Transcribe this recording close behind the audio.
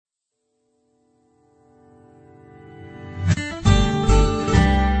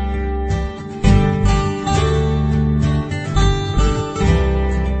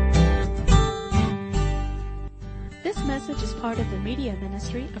media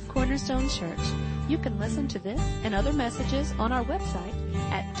ministry of Cornerstone Church. You can listen to this and other messages on our website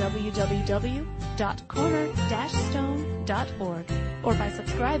at www.corner-stone.org or by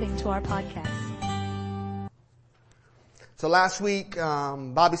subscribing to our podcast. So last week,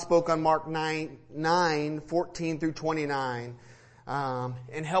 Bobby spoke on Mark 9:14 through 29,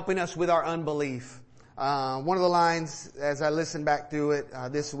 and helping us with our unbelief. One of the lines, as I listened back through it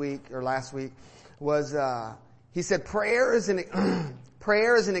this week or last week, was he said, prayer is an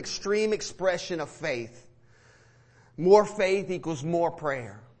extreme expression of faith. More faith equals more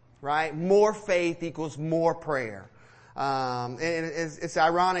prayer, right? More faith equals more prayer. And it's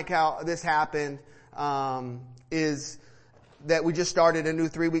ironic how this happened, is that we just started a new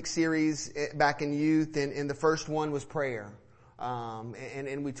 3-week series back in youth, and the first one was prayer.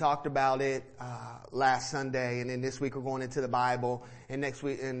 And we talked about it last Sunday, and then this week we're going into the Bible, and next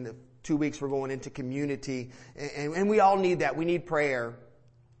week, in 2 weeks we're going into community, and we all need that. We need prayer.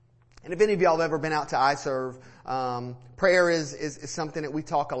 And if any of y'all have ever been out to iServe, prayer is something that we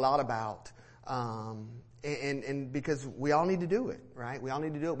talk a lot about, and because we all need to do it, right? We all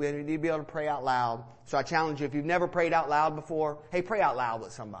need to do it. We need to be able to pray out loud. So I challenge you, if you've never prayed out loud before, hey, pray out loud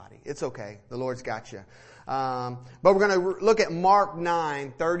with somebody. It's okay. The Lord's got you. But we're going to look at Mark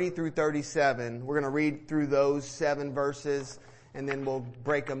 9:30 through 37. We're going to read through those 7 verses, and then we'll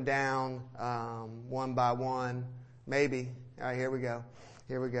break them down one by one, maybe. All right, here we go.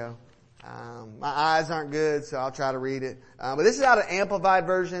 My eyes aren't good, so I'll try to read it. But this is out of Amplified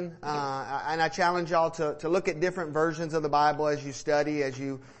Version, and I challenge y'all to look at different versions of the Bible as you study, as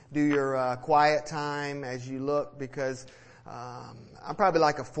you do your quiet time, as you look, because I'm probably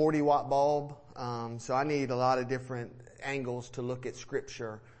like a 40-watt bulb, so I need a lot of different angles to look at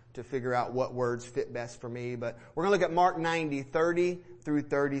Scripture to figure out what words fit best for me. But we're going to look at Mark 90:30 through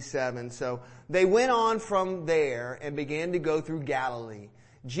 37. So they went on from there and began to go through Galilee.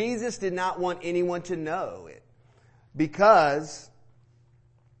 Jesus did not want anyone to know it because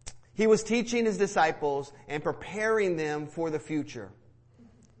he was teaching his disciples and preparing them for the future.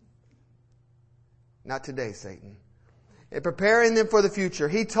 Not today, Satan. And preparing them for the future.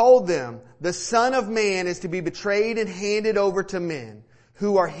 He told them, the Son of Man is to be betrayed and handed over to men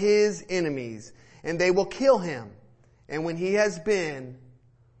who are his enemies, and they will kill him. And when he has been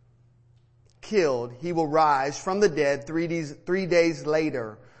killed, he will rise from the dead 3 days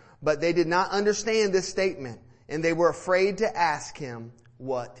later. But they did not understand this statement, and they were afraid to ask him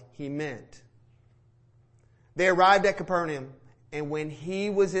what he meant. They arrived at Capernaum, and when he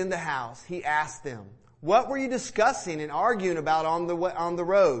was in the house, he asked them, what were you discussing and arguing about on the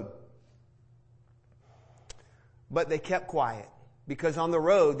road? But they kept quiet, because on the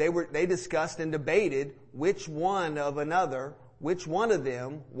road they discussed and debated which one of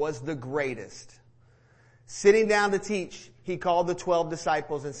them was the greatest. Sitting down to teach, he called the 12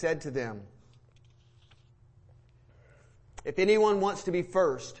 disciples and said to them, if anyone wants to be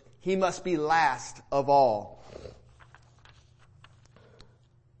first, he must be last of all.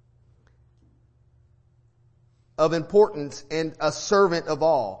 Of importance and a servant of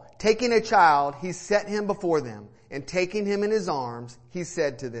all. Taking a child, he set him before them, and taking him in his arms, he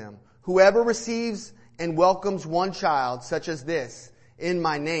said to them, whoever receives and welcomes one child such as this in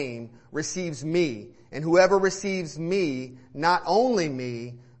my name receives me, and whoever receives me, not only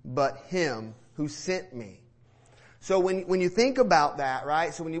me, but him who sent me. So when you think about that,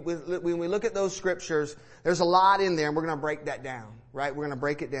 right? So when we look at those scriptures, there's a lot in there, and we're going to break that down, right? We're going to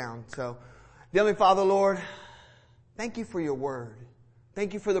break it down. So, dear Heavenly Father, Lord, thank you for your word.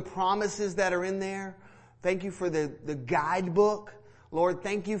 Thank you for the promises that are in there. Thank you for the guidebook. Lord,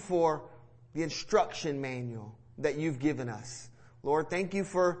 thank you for the instruction manual that you've given us. Lord, thank you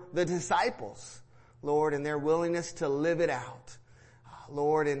for the disciples, Lord, and their willingness to live it out.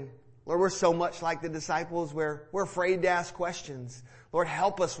 Lord, we're so much like the disciples where we're afraid to ask questions. Lord,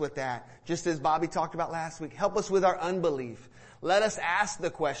 help us with that. Just as Bobby talked about last week, help us with our unbelief. Let us ask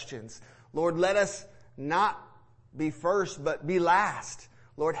the questions. Lord, let us not be first, but be last.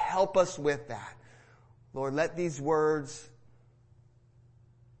 Lord, help us with that. Lord, let these words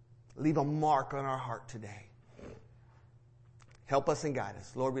leave a mark on our heart today. Help us and guide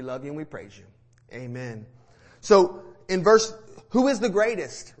us. Lord, we love you and we praise you. Amen. So, in verse, who is the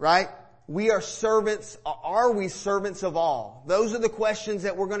greatest, right? We are servants. Are we servants of all? Those are the questions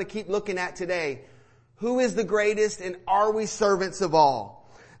that we're going to keep looking at today. Who is the greatest, and are we servants of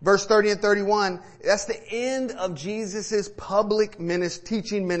all? Verse 30 and 31, that's the end of Jesus' public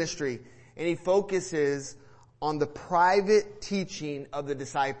teaching ministry. And he focuses on the private teaching of the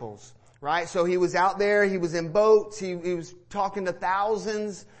disciples. Right? So he was out there, he was in boats, he was talking to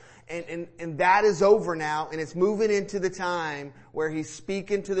thousands, And that is over now, and it's moving into the time where He's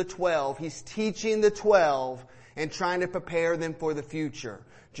speaking to the 12. He's teaching the 12 and trying to prepare them for the future.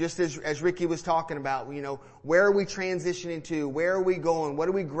 Just as Ricky was talking about, where are we transitioning to? Where are we going? What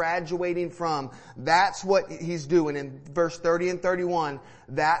are we graduating from? That's what He's doing. In verse 30 and 31,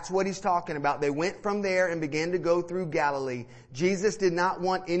 that's what He's talking about. They went from there and began to go through Galilee. Jesus did not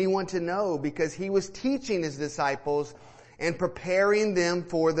want anyone to know because He was teaching His disciples and preparing them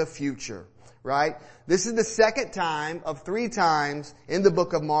for the future. Right? This is the second time of 3 times in the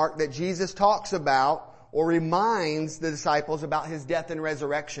book of Mark that Jesus talks about or reminds the disciples about His death and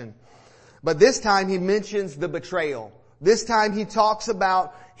resurrection. But this time He mentions the betrayal. This time He talks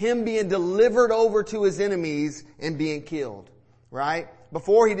about Him being delivered over to His enemies and being killed. Right?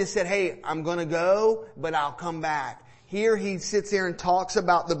 Before He just said, hey, I'm going to go, but I'll come back. Here He sits there and talks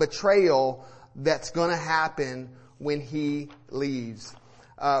about the betrayal that's going to happen when He leaves.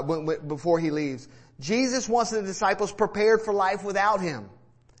 Before He leaves. Jesus wants the disciples prepared for life without Him.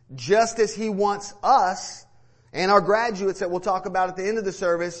 Just as He wants us and our graduates that we'll talk about at the end of the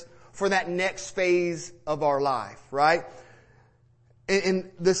service for that next phase of our life, right?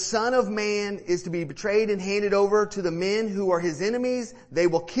 And the Son of Man is to be betrayed and handed over to the men who are His enemies. They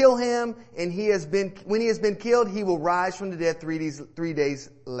will kill Him, and when He has been killed, He will rise from the dead 3 days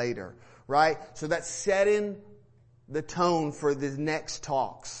later, right? So that's setting the tone for the next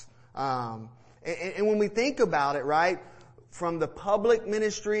talks. And when we think about it, right? From the public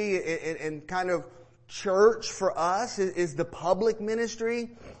ministry and kind of church for us is the public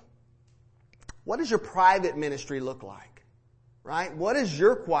ministry. What does your private ministry look like? Right? What does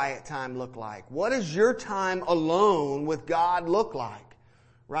your quiet time look like? What does your time alone with God look like?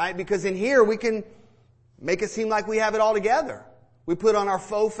 Right? Because in here we can make it seem like we have it all together. We put on our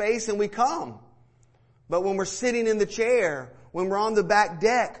faux face and we come. But when we're sitting in the chair, when we're on the back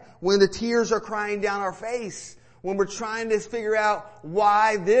deck, when the tears are crying down our face, when we're trying to figure out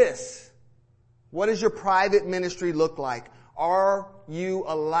why this, what does your private ministry look like? Are you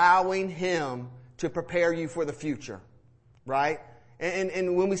allowing Him to prepare you for the future? Right?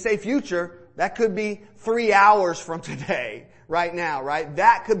 And when we say future, that could be 3 hours from today, right now, right?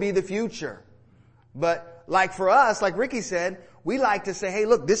 That could be the future. But like for us, like Ricky said, we like to say, hey,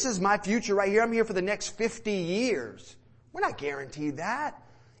 look, this is my future right here. I'm here for the next 50 years. We're not guaranteed that.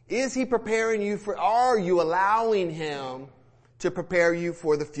 Is He preparing you are you allowing Him to prepare you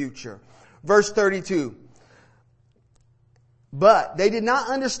for the future? Verse 32. But they did not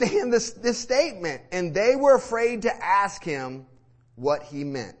understand this statement, and they were afraid to ask Him what He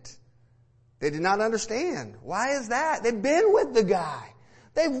meant. They did not understand. Why is that? They've been with the guy.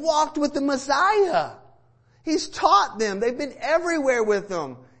 They've walked with the Messiah. He's taught them. They've been everywhere with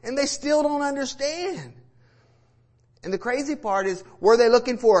Him, and they still don't understand. And the crazy part is, were they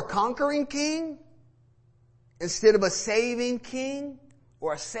looking for a conquering king instead of a saving king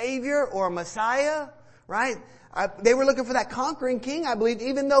or a savior or a Messiah? Right? They were looking for that conquering king, I believe,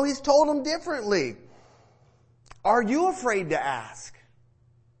 even though He's told them differently. Are you afraid to ask?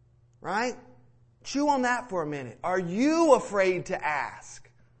 Right? Chew on that for a minute. Are you afraid to ask?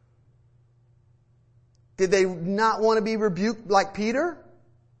 Did they not want to be rebuked like Peter?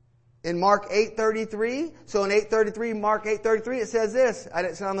 In Mark 8:33. So in Mark 8:33, it says this. I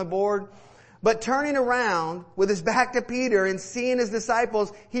didn't sit on the board. But turning around with His back to Peter and seeing His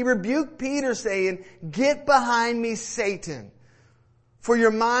disciples, He rebuked Peter saying, "Get behind me, Satan. For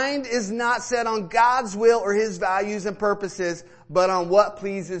your mind is not set on God's will or His values and purposes, but on what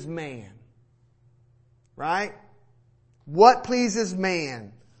pleases man." Right? What pleases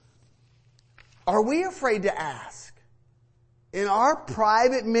man? Are we afraid to ask? In our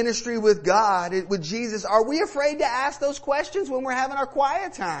private ministry with God, with Jesus, are we afraid to ask those questions when we're having our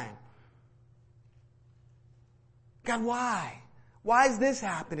quiet time? God, why? Why is this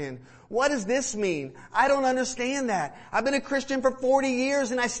happening? What does this mean? I don't understand that. I've been a Christian for 40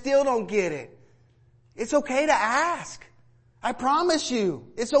 years and I still don't get it. It's okay to ask. I promise you.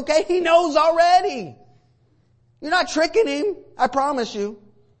 It's okay. He knows already. You're not tricking Him. I promise you.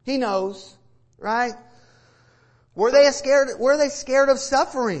 He knows. Right? Were they scared of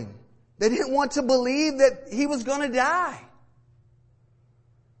suffering? They didn't want to believe that He was going to die.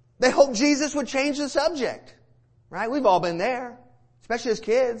 They hoped Jesus would change the subject. Right? We've all been there. Especially as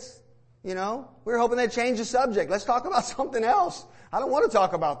kids. We were hoping they'd change the subject. Let's talk about something else. I don't want to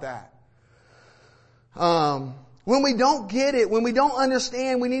talk about that. When we don't get it, when we don't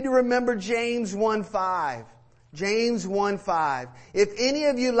understand, we need to remember James 1:5. James 1:5. If any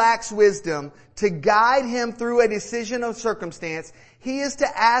of you lacks wisdom to guide him through a decision of circumstance, he is to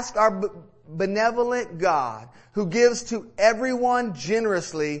ask our benevolent God who gives to everyone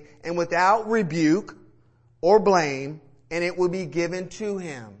generously and without rebuke or blame, and it will be given to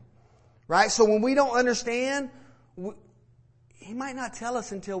him. Right? So when we don't understand, He might not tell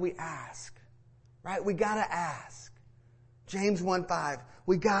us until we ask. Right? We gotta ask. James 1:5.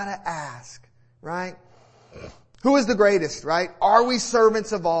 We gotta ask. Right? Who is the greatest? Right? Are we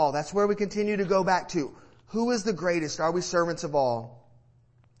servants of all? That's where we continue to go back to. Who is the greatest? Are we servants of all?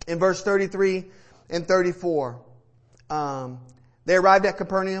 In verse 33 and 34, they arrived at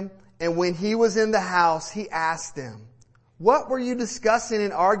Capernaum, and when he was in the house, he asked them, "What were you discussing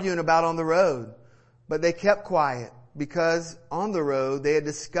and arguing about on the road?" But they kept quiet, because on the road they had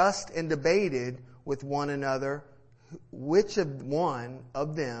discussed and debated with one another which one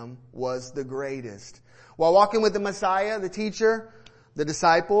of them was the greatest. While walking with the Messiah, the teacher, the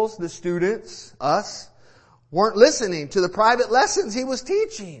disciples, the students, us, weren't listening to the private lessons he was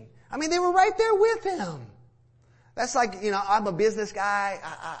teaching. I mean, they were right there with him. That's like, I'm a business guy.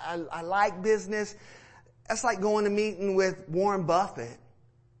 I like business. That's like going to a meeting with Warren Buffett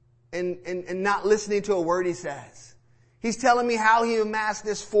and not listening to a word he says. He's telling me how he amassed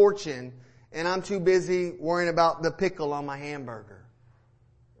this fortune, and I'm too busy worrying about the pickle on my hamburger.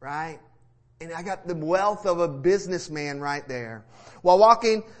 Right? And I got the wealth of a businessman right there. While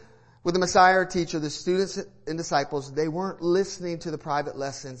walking with the Messiah or teacher, the students and disciples, they weren't listening to the private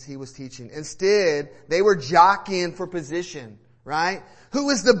lessons he was teaching. Instead, they were jockeying for position, right? Who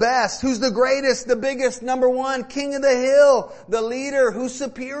is the best? Who's the greatest? The biggest? Number one, king of the hill, the leader, who's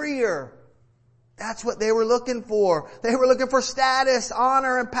superior? That's what they were looking for. They were looking for status,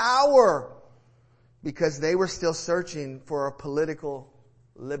 honor, and power, because they were still searching for a political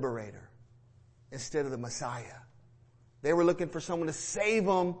liberator instead of the Messiah. They were looking for someone to save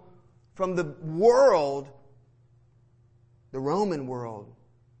them from the world, the Roman world,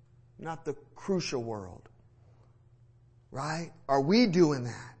 not the crucial world. Right? Are we doing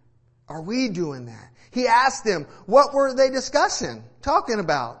that? Are we doing that? He asked them, what were they discussing, talking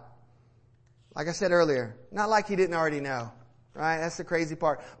about? Like I said earlier, not like he didn't already know. Right? That's the crazy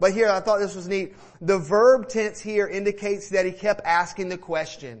part. But here, I thought this was neat. The verb tense here indicates that he kept asking the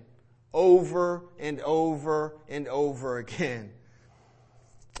question over and over and over again.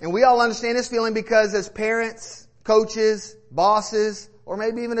 And we all understand this feeling because as parents, coaches, bosses, or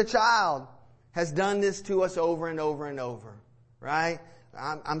maybe even a child has done this to us over and over and over. Right?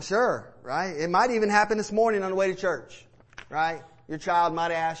 I'm sure. Right? It might even happen this morning on the way to church. Right? Your child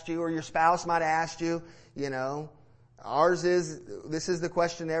might have asked you, or your spouse might have asked you, Ours is, this is the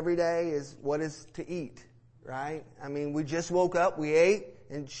question every day, is what is to eat. Right? I mean, we just woke up, we ate,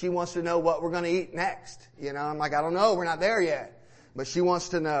 and she wants to know what we're going to eat next. I'm like, I don't know, we're not there yet. But she wants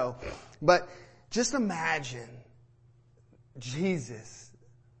to know. But just imagine Jesus,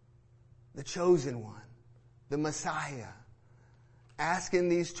 the chosen one, the Messiah, asking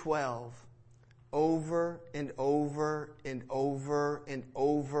these 12 over and over and over and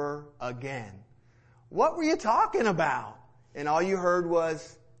over again, what were you talking about? And all you heard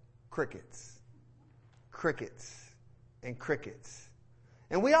was crickets, crickets, and crickets.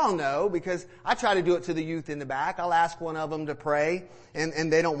 And we all know, because I try to do it to the youth in the back. I'll ask one of them to pray, and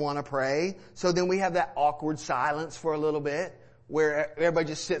they don't want to pray. So then we have that awkward silence for a little bit, where everybody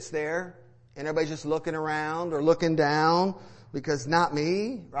just sits there, and everybody's just looking around or looking down, because not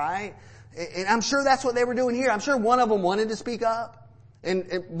me, right? And I'm sure that's what they were doing here. I'm sure one of them wanted to speak up.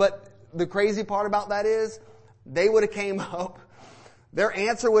 But the crazy part about that is, they would have came up, their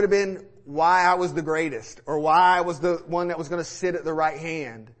answer would have been, why I was the greatest, or why I was the one that was going to sit at the right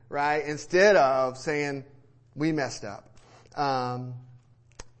hand, right? Instead of saying, we messed up.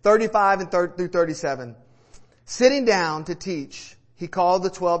 35 and through 37. Sitting down to teach, he called the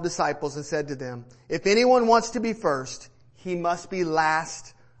 12 disciples and said to them, if anyone wants to be first, he must be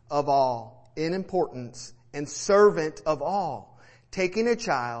last of all in importance and servant of all. Taking a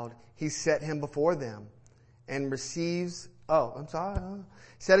child, he set him before them and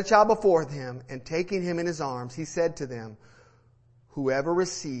set a child before him, and taking him in his arms, he said to them, whoever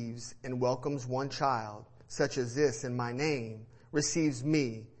receives and welcomes one child, such as this in my name, receives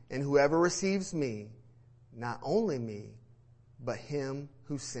me, and whoever receives me, not only me, but him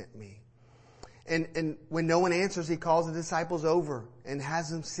who sent me. And when no one answers, he calls the disciples over and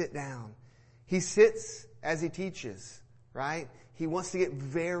has them sit down. He sits as he teaches, right? He wants to get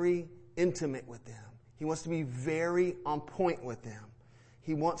very intimate with them. He wants to be very on point with them.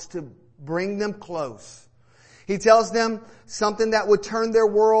 He wants to bring them close. He tells them something that would turn their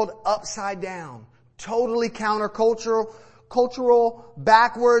world upside down. Totally countercultural, cultural,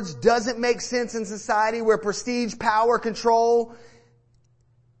 backwards, doesn't make sense in society where prestige, power, control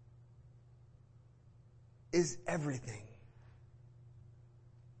is everything.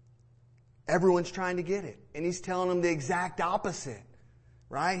 Everyone's trying to get it. And He's telling them the exact opposite.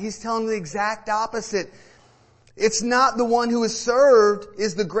 Right? He's telling them the exact opposite. It's not the one who is served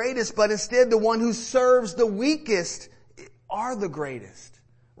is the greatest, but instead the one who serves the weakest are the greatest.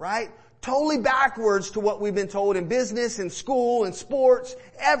 Right? Totally backwards to what we've been told in business, in school, in sports,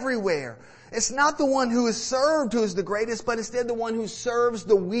 everywhere. It's not the one who is served who is the greatest, but instead the one who serves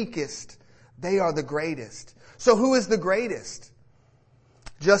the weakest. They are the greatest. So who is the greatest?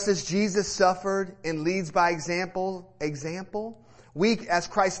 Just as Jesus suffered and leads by example, we as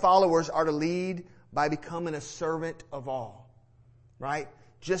Christ followers are to lead by becoming a servant of all. Right?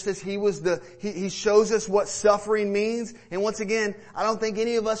 Just as He was He shows us what suffering means. And once again, I don't think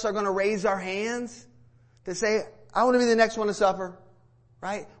any of us are going to raise our hands to say, I want to be the next one to suffer.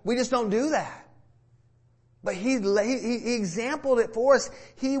 Right? We just don't do that. But He exampled it for us.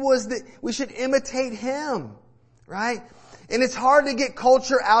 We should imitate Him. Right? And it's hard to get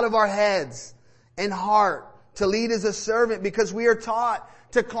culture out of our heads and heart to lead as a servant because we are taught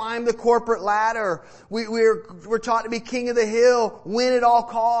to climb the corporate ladder. We're taught to be king of the hill, win at all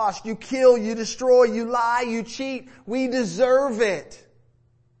costs. You kill, you destroy, you lie, you cheat. We deserve it.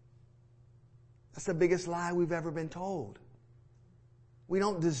 That's the biggest lie we've ever been told. We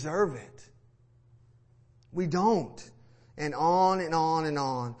don't deserve it. We don't. And on and on and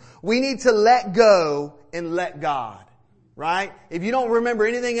on. We need to let go and let God. Right? If you don't remember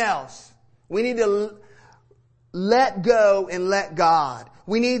anything else, we need to let go and let God.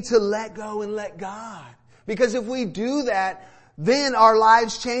 We need to let go and let God. Because if we do that, then our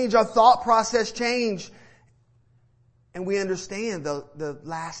lives change, our thought process change. And we understand the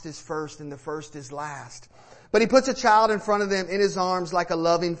last is first and the first is last. But He puts a child in front of them in His arms like a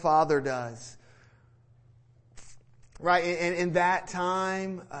loving father does. Right? And in that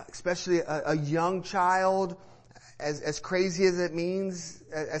time, especially a young child, as crazy as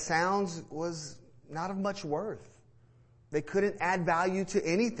it sounds, was not of much worth. They couldn't add value to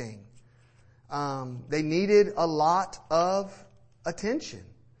anything. They needed a lot of attention.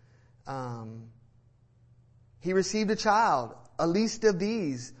 He received a child, a least of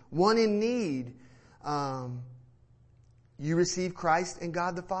these, one in need. You receive Christ and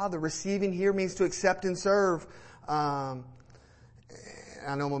God the Father. Receiving here means to accept and serve. I know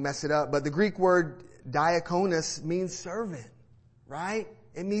I'm going to mess it up, but the Greek word diakonos means servant, right?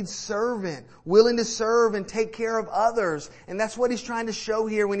 It means servant, willing to serve and take care of others. And that's what He's trying to show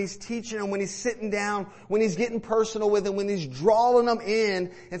here when He's teaching them, when He's sitting down, when He's getting personal with them, when He's drawing them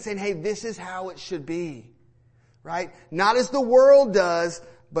in and saying, hey, this is how it should be. Right? Not as the world does,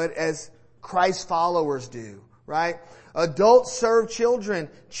 but as Christ's followers do. Right? Adults serve children.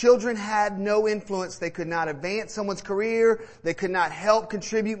 Children had no influence. They could not advance someone's career. They could not help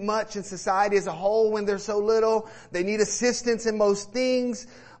contribute much in society as a whole when they're so little. They need assistance in most things.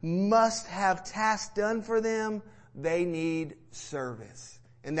 Must have tasks done for them. They need service.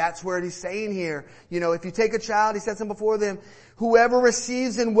 And that's where He's saying here. If you take a child, He sets them before them. Whoever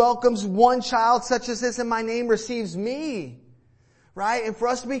receives and welcomes one child such as this in my name receives me. Right? And for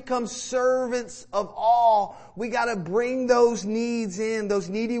us to become servants of all, we gotta bring those needs in, those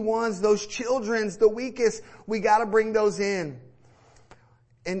needy ones, those children's, the weakest, we gotta bring those in.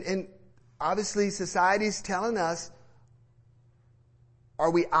 And obviously society's telling us,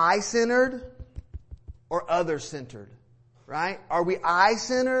 are we I-centered or other-centered? Right? Are we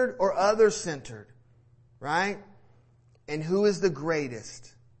I-centered or other-centered? Right? And who is the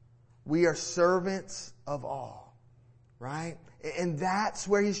greatest? We are servants of all. Right? And that's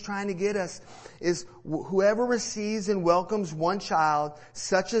where He's trying to get us, is whoever receives and welcomes one child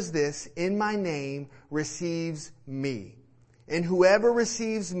such as this in my name receives me. And whoever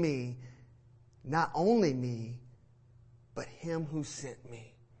receives me, not only me, but Him who sent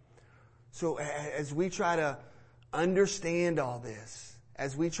me. So as we try to understand all this,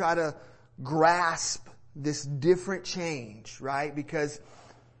 as we try to grasp this different change, right? Because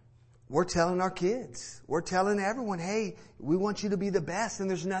we're telling our kids, we're telling everyone, hey, we want you to be the best, and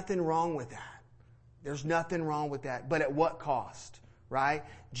there's nothing wrong with that. There's nothing wrong with that. But at what cost, right?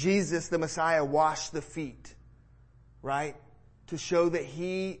 Jesus, the Messiah, washed the feet, right? To show that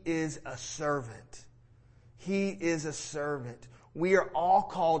He is a servant. He is a servant. We are all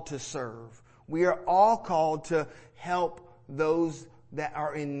called to serve. We are all called to help those that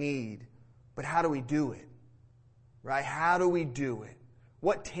are in need. But how do we do it? Right? How do we do it?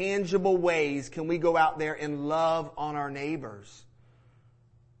 What tangible ways can we go out there and love on our neighbors?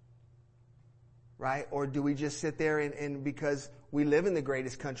 Right? Or do we just sit there and because we live in the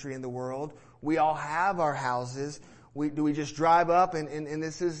greatest country in the world, we all have our houses, Do we just drive up and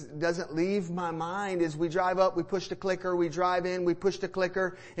this doesn't leave my mind as we drive up, we push the clicker, we drive in, we push the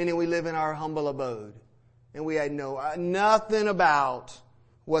clicker, and then we live in our humble abode. And we had nothing about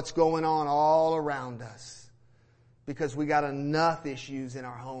what's going on all around us. Because we got enough issues in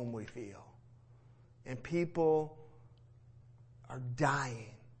our home, we feel. And people are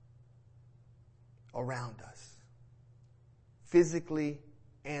dying around us. Physically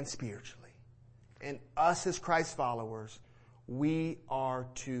and spiritually. And us as Christ followers, we are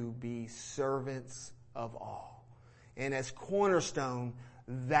to be servants of all. And as Cornerstone,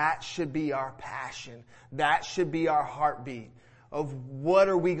 that should be our passion. That should be our heartbeat of what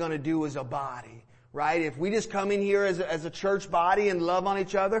are we going to do as a body, right? If we just come in here as a church body and love on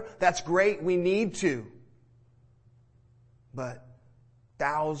each other, that's great. We need to. But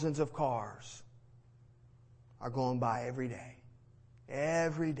thousands of cars are going by every day.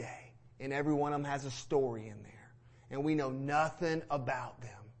 Every day. And every one of them has a story in there. And we know nothing about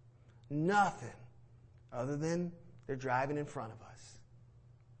them. Nothing. Other than they're driving in front of us.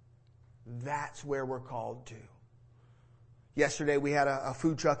 That's where we're called to. Yesterday we had a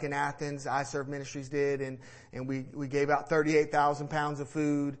food truck in Athens. iServe Ministries did. And we gave out 38,000 pounds of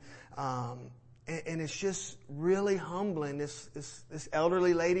food. And it's just really humbling. This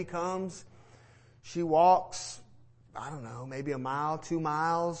elderly lady comes. She walks, I don't know, maybe a mile, 2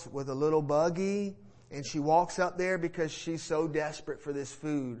 miles with a little buggy. And she walks up there because she's so desperate for this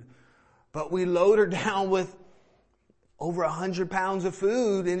food. But we load her down with over 100 pounds of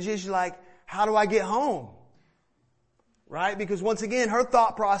food. And she's like, how do I get home? Right? Because once again, her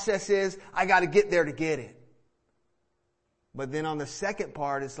thought process is, I got to get there to get it. But then on the second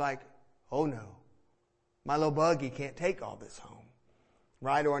part, it's like, oh no, my little buggy can't take all this home.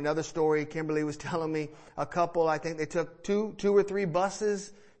 Right? Or another story, Kimberly was telling me, a couple, I think they took two or three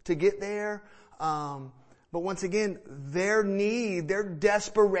buses to get there. But once again, their need, their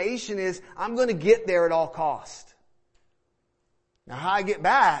desperation is, I'm going to get there at all cost. Now how I get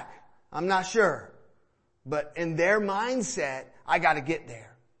back, I'm not sure. But in their mindset, I got to get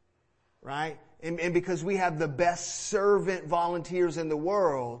there. Right? And because we have the best servant volunteers in the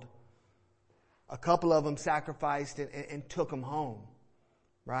world, a couple of them sacrificed and took them home.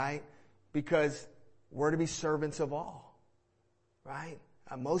 Right? Because we're to be servants of all. Right?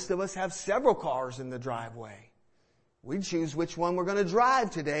 Most of us have several cars in the driveway. We choose which one we're going to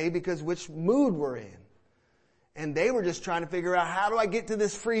drive today because which mood we're in. And they were just trying to figure out, how do I get to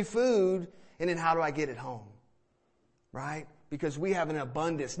this free food, and then how do I get it home? Right? Because we have an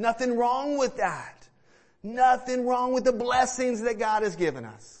abundance. Nothing wrong with that. Nothing wrong with the blessings that God has given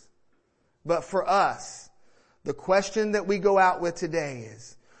us. But for us, the question that we go out with today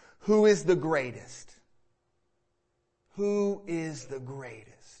is, who is the greatest? Who is the greatest?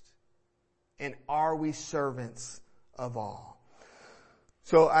 And are we servants of all?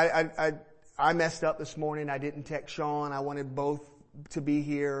 So I messed up this morning. I didn't text Sean. I wanted both to be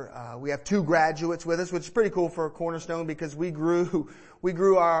here. We have 2 graduates with us, which is pretty cool for Cornerstone because we grew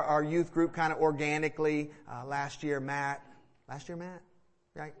our youth group kind of organically. Last year, Matt?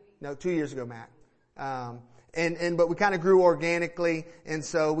 Right? No, 2 years ago, Matt. But we kind of grew organically, and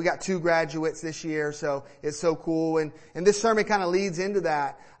so we got 2 graduates this year, so it's so cool. And this sermon kind of leads into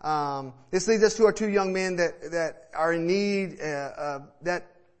that. This leads us to our 2 young men that are in need, that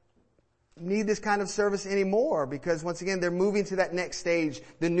need this kind of service anymore, because once again, they're moving to that next stage,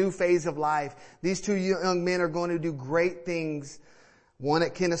 the new phase of life. These 2 young men are going to do great things, one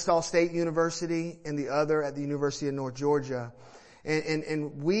at Kennesaw State University and the other at the University of North Georgia.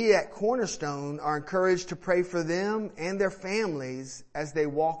 And we at Cornerstone are encouraged to pray for them and their families as they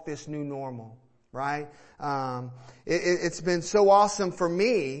walk this new normal, right? It's been so awesome for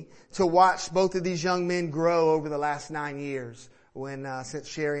me to watch both of these young men grow over the last 9 years since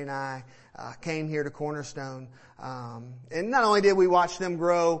Sherry and I came here to Cornerstone. And not only did we watch them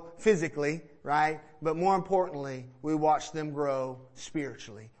grow physically, right? But more importantly, we watched them grow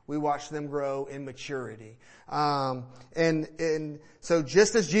spiritually. We watched them grow in maturity. And so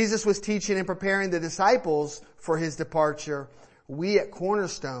just as Jesus was teaching and preparing the disciples for His departure, we at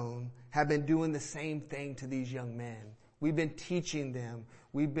Cornerstone have been doing the same thing to these young men. We've been teaching them.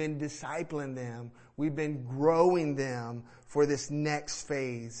 We've been discipling them. We've been growing them for this next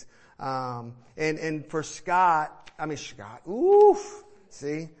phase. And for Scott, oof,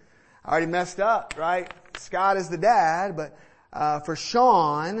 see, I already messed up, right? Scott is the dad, but for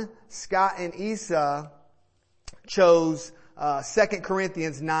Sean, Scott and Issa chose 2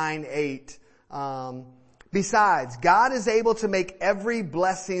 Corinthians 9:8. Besides, God is able to make every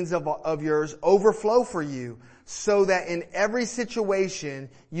blessings of yours overflow for you, so that in every situation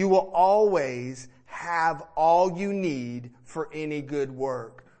you will always have all you need for any good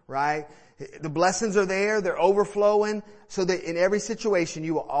work, right? The blessings are there. They're overflowing so that in every situation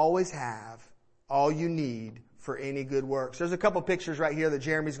you will always have all you need for any good works. There's a couple pictures right here that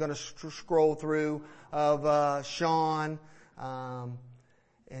Jeremy's going to scroll through of Sean.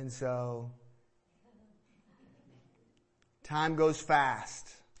 And so time goes fast.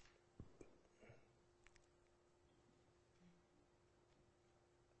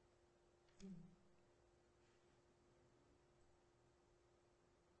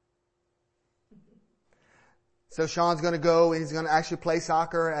 So Sean's going to go and he's going to actually play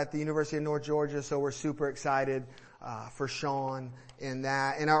soccer at the University of North Georgia. So we're super excited for Sean in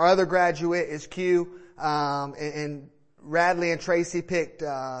that. And our other graduate is Q. And Radley and Tracy picked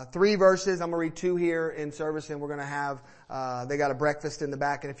 3 verses. I'm going to read 2 here in service, and we're going to have they got a breakfast in the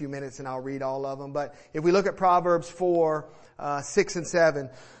back in a few minutes, and I'll read all of them. But if we look at Proverbs 4, 6 and 7,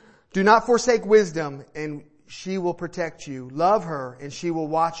 do not forsake wisdom, and she will protect you. Love her, and she will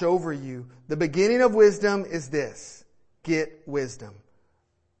watch over you. The beginning of wisdom is this: get wisdom.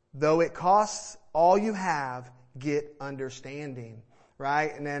 Though it costs all you have, get understanding.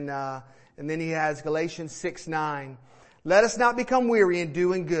 Right? And then he has Galatians 6:9. Let us not become weary in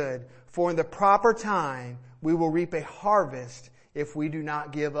doing good, for in the proper time we will reap a harvest if we do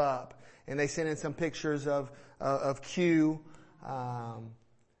not give up. And they sent in some pictures of Q.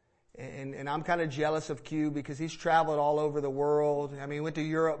 And I'm kind of jealous of Q because he's traveled all over the world. I mean, he went to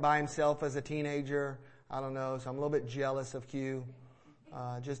Europe by himself as a teenager. I don't know, so I'm a little bit jealous of Q.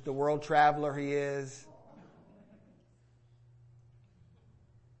 Just the world traveler he is.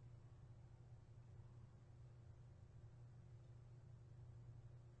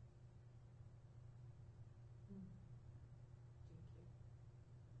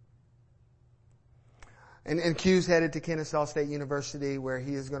 And Q's headed to Kennesaw State University, where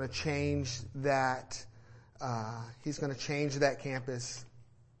he is going to change that. He's going to change that campus.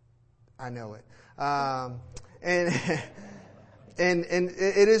 I know it. And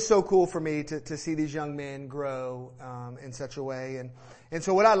it is so cool for me to see these young men grow in such a way. And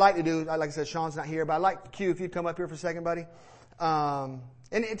so what I'd like to do, like I said, Sean's not here, but I'd like Q, if you'd come up here for a second, buddy. And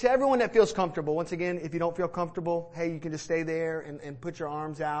to everyone that feels comfortable, once again, if you don't feel comfortable, hey, you can just stay there and put your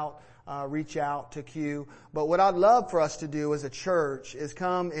arms out. Reach out to Q. But what I'd love for us to do as a church is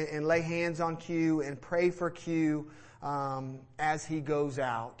come and lay hands on Q and pray for Q as he goes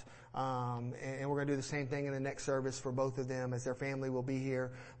out. And we're going to do the same thing in the next service for both of them, as their family will be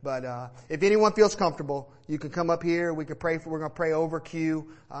here. But if anyone feels comfortable, you can come up here. We could pray we're going to pray over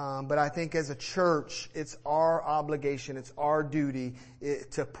Q. But I think as a church, it's our obligation, it's our duty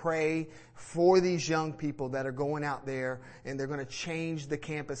to pray for these young people that are going out there, and they're going to change the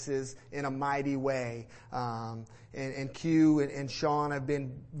campuses in a mighty way. And Q and Sean have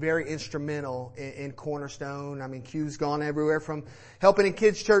been very instrumental in Cornerstone. I mean, Q's gone everywhere from helping in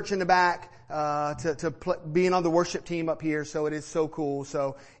kids' church in the back to being on the worship team up here. So it is so cool.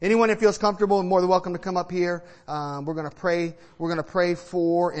 So anyone that feels comfortable is more than welcome to come up here. We're going to pray. We're going to pray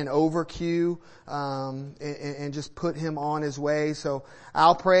for and over Q and just put him on his way. So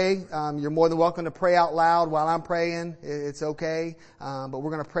I'll pray. You're more than welcome to pray out loud while I'm praying. It's okay. But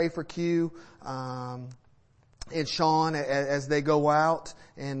we're going to pray for Q. And Sean as they go out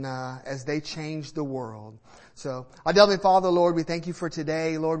and as they change the world. So, our Heavenly Father, Lord, we thank you for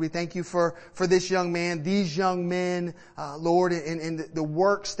today. Lord, we thank you for this young man, these young men, Lord, and the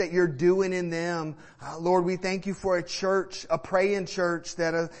works that you're doing in them. Lord, we thank you for a church, a praying church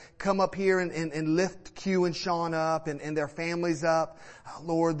that come up here and lift Q and Sean up and their families up.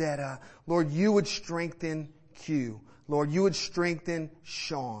 Lord, that, Lord, you would strengthen Q. Lord, you would strengthen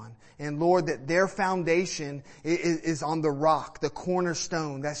Sean. And Lord, that their foundation is on the rock, the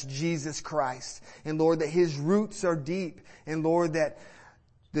cornerstone. That's Jesus Christ. And Lord, that his roots are deep. And Lord, that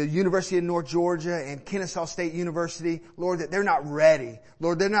the University of North Georgia and Kennesaw State University, Lord, that they're not ready.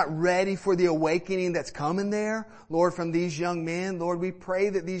 Lord, they're not ready for the awakening that's coming there. Lord, from these young men, Lord, we pray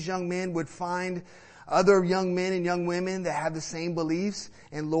that these young men would find other young men and young women that have the same beliefs.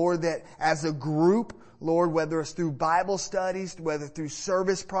 And Lord, that as a group, Lord, whether it's through Bible studies, whether through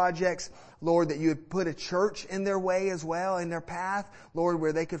service projects, Lord, that you would put a church in their way as well, in their path, Lord,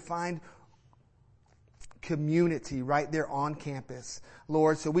 where they could find community right there on campus.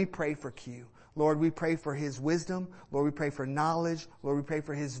 Lord, so we pray for Q. Lord, we pray for his wisdom. Lord, we pray for knowledge. Lord, we pray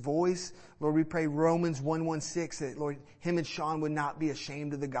for his voice. Lord, we pray Romans 1:16 that, Lord, him and Sean would not be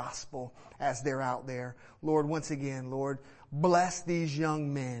ashamed of the gospel as they're out there. Lord, once again, Lord, bless these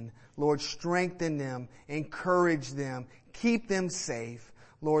young men. Lord, strengthen them, encourage them, keep them safe.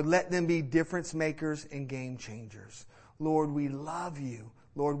 Lord, let them be difference makers and game changers. Lord, we love you.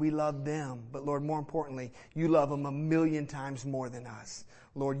 Lord, we love them, but Lord, more importantly, you love them 1,000,000 times more than us.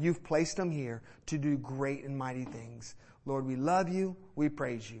 Lord, you've placed them here to do great and mighty things. Lord, we love you. We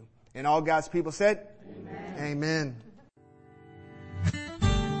praise you. And all God's people said, Amen. Amen.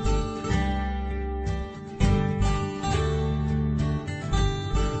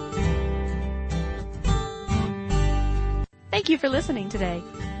 Thank you for listening today.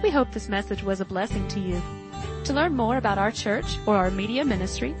 We hope this message was a blessing to you. To learn more about our church or our media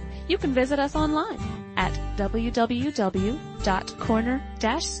ministry, you can visit us online at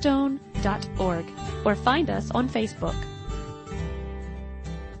www.corner-stone.org or find us on Facebook.